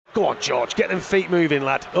Go on, George, get them feet moving,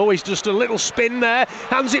 lad. Oh, he's just a little spin there,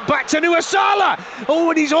 hands it back to Nuasala. Oh,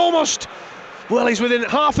 and he's almost, well, he's within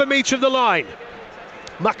half a metre of the line.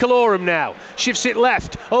 McAlorum now, shifts it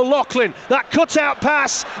left. O'Loughlin, that cut-out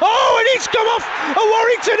pass. Oh, and it's come off a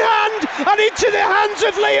Warrington hand and into the hands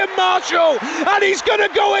of Liam Marshall. And he's going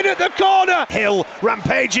to go in at the corner. Hill,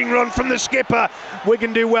 rampaging run from the skipper.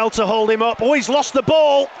 Wigan do well to hold him up. Oh, he's lost the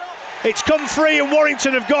ball. It's come free and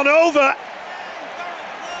Warrington have gone over.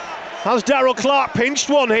 Has Darrell Clark pinched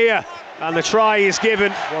one here? And the try is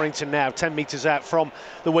given. Warrington now 10 metres out from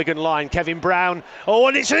the Wigan line. Kevin Brown. Oh,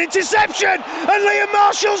 and it's an interception! And Liam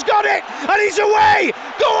Marshall's got it! And he's away!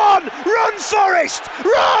 Go on! Run, Forrest!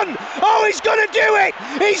 Run! Oh, he's going to do it!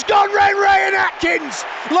 He's gone Ray and Atkins!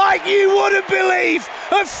 Like you wouldn't believe!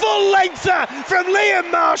 A full lengther from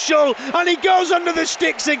Liam Marshall, and he goes under the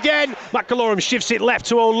sticks again. McAlorum shifts it left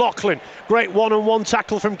to O'Loughlin. Great one-on-one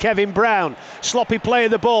tackle from Kevin Brown. Sloppy play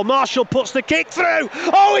of the ball. Marshall puts the kick through.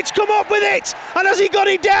 Oh, it's come up with it, and has he got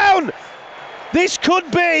it down? This could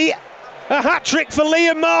be a hat-trick for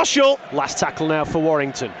Liam Marshall. Last tackle now for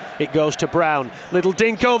Warrington. It goes to Brown. Little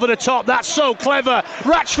dink over the top. That's so clever.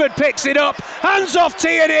 Ratchford picks it up. Hands off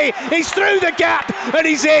Tierney. He's through the gap and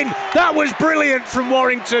he's in. That was brilliant from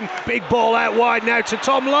Warrington. Big ball out wide now to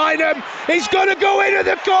Tom Lynham. He's going to go in at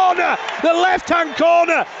the corner. The left-hand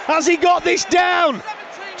corner. Has he got this down?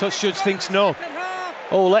 Touch judge thinks no.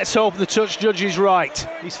 Oh, let's hope the touch judge is right.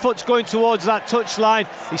 His foot's going towards that touch line.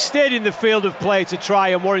 He stayed in the field of play to try,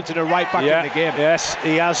 and Warrington are right back in the game. Yes,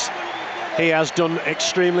 he has. He has done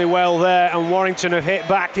extremely well there, and Warrington have hit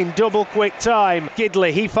back in double quick time.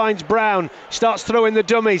 Gidley, he finds Brown, starts throwing the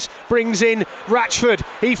dummies, brings in Ratchford,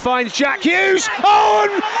 he finds Jack Hughes. Oh,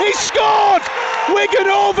 and he scored! Wigan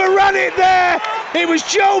overran it there. It was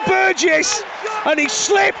Joe Burgess, and he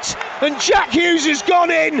slipped, and Jack Hughes has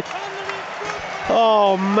gone in.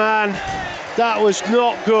 Oh man, that was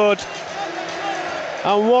not good.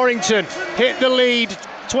 And Warrington hit the lead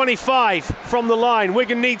 25 from the line.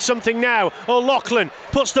 Wigan needs something now. O'Loughlin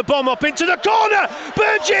puts the bomb up into the corner.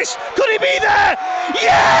 Burgess, could he be there?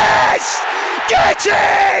 Yes! Get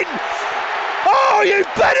in! Oh, you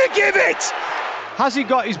better give it! Has he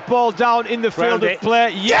got his ball down in the field of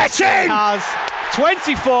play? Yes, he has.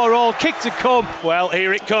 24 all, kick to come. Well,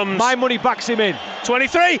 here it comes. My money backs him in.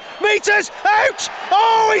 23 metres out.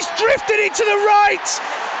 Oh, he's drifted it to the right.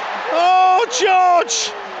 Oh,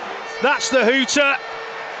 George. That's the hooter.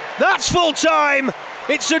 That's full time.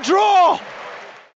 It's a draw.